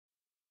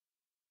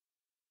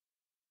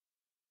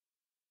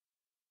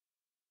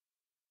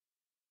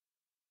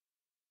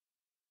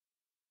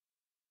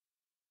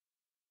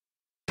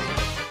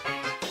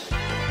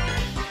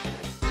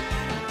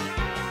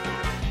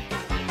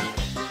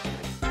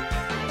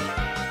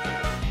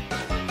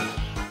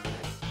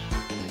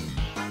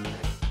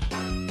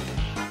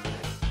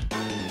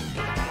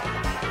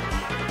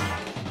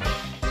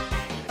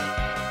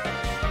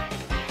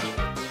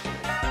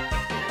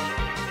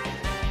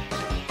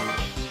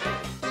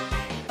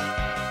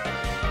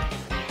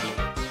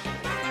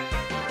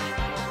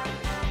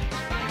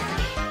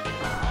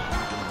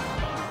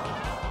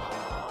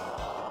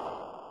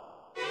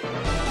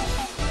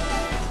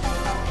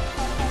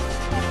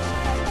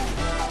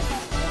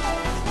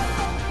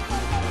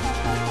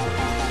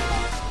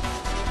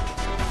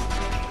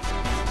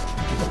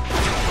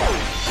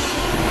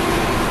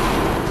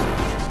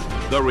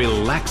The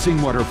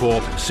relaxing waterfall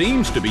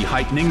seems to be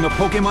heightening the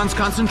Pokemon's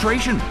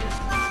concentration.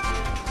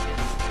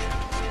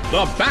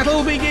 The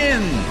battle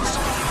begins!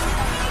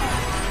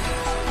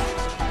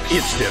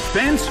 Its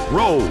defense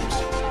rose.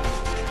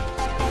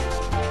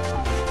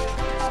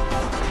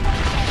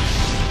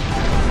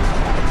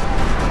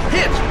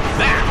 Hit!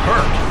 That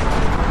hurt!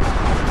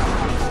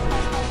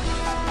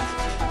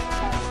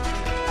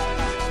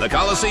 The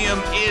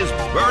Colosseum is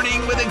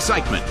burning with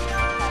excitement.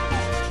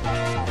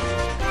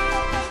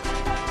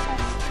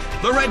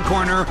 The red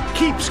corner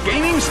keeps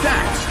gaining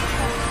stats.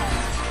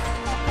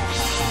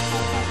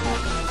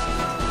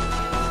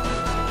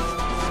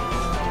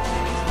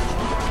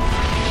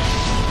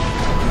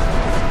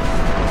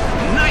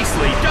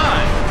 Nicely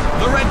done!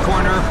 The red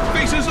corner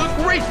faces a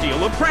great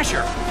deal of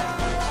pressure.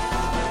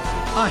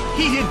 A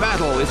heated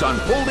battle is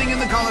unfolding in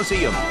the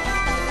Colosseum.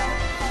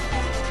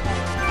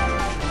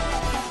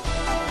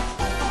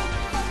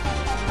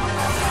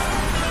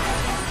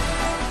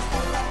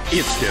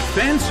 Its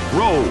defense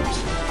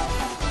rose.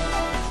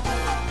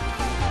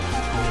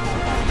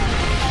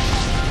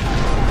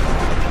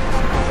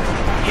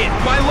 Hit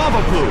by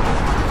Lava Plume.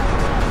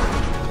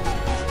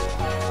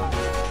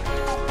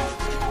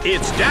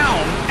 It's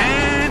down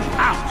and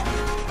out.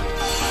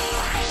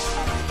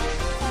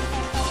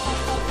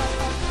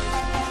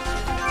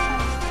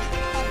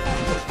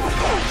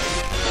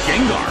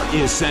 Gengar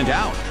is sent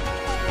out.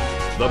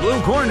 The blue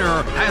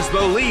corner has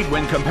the lead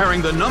when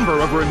comparing the number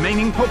of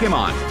remaining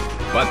Pokémon.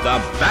 But the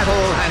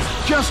battle has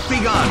just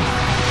begun.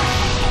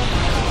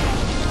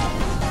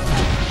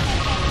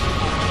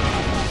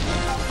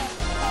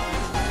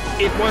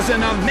 It was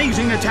an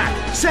amazing attack,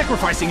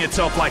 sacrificing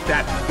itself like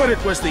that, but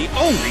it was the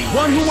only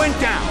one who went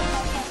down.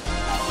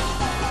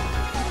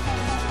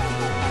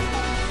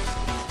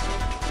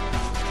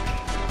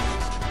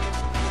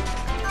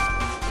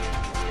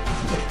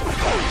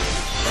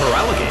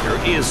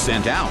 Feraligatr is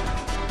sent out.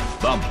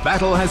 The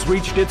battle has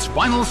reached its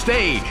final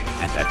stage,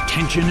 and the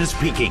tension is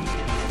peaking.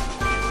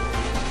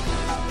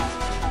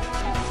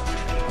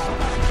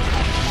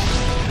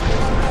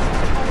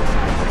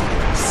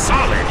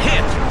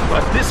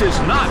 But this is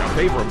not a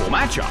favorable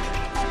matchup.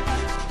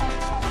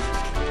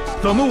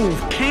 The move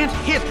can't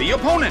hit the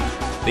opponent.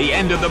 The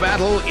end of the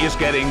battle is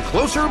getting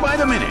closer by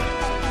the minute.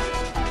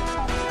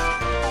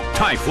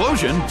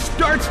 Typhlosion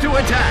starts to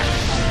attack.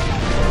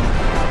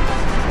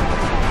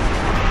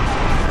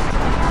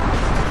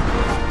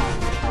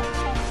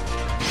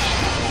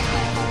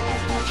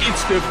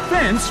 Its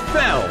defense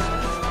fell.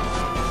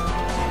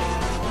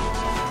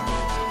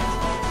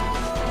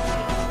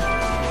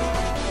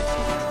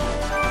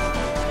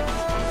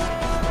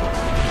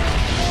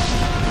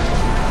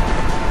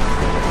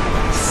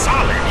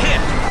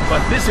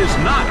 But this is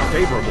not a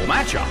favorable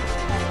matchup.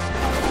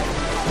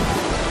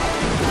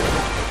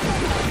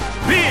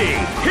 Big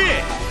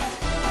hit!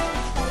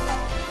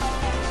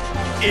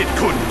 It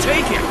couldn't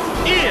take it.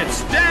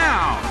 It's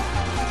down!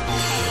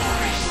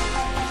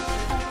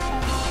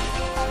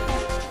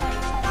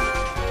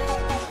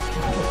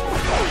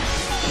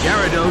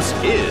 Gyarados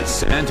is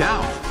sent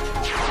out.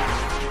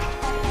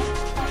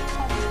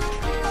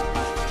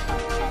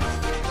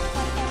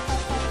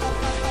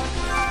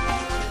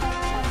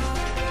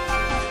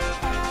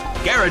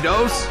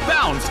 Gyarados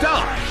bounced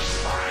up.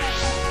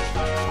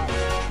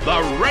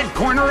 The red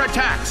corner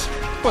attacks,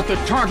 but the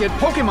target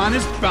Pokémon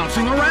is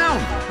bouncing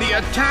around. The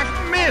attack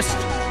missed.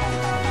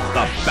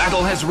 The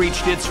battle has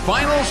reached its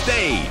final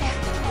stage.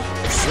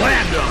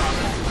 Slammed him.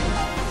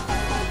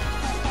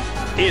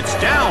 It's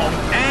down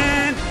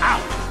and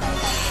out.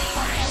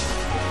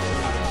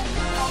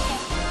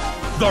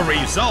 The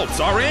results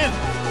are in.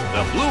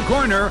 The blue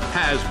corner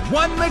has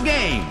won the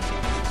game.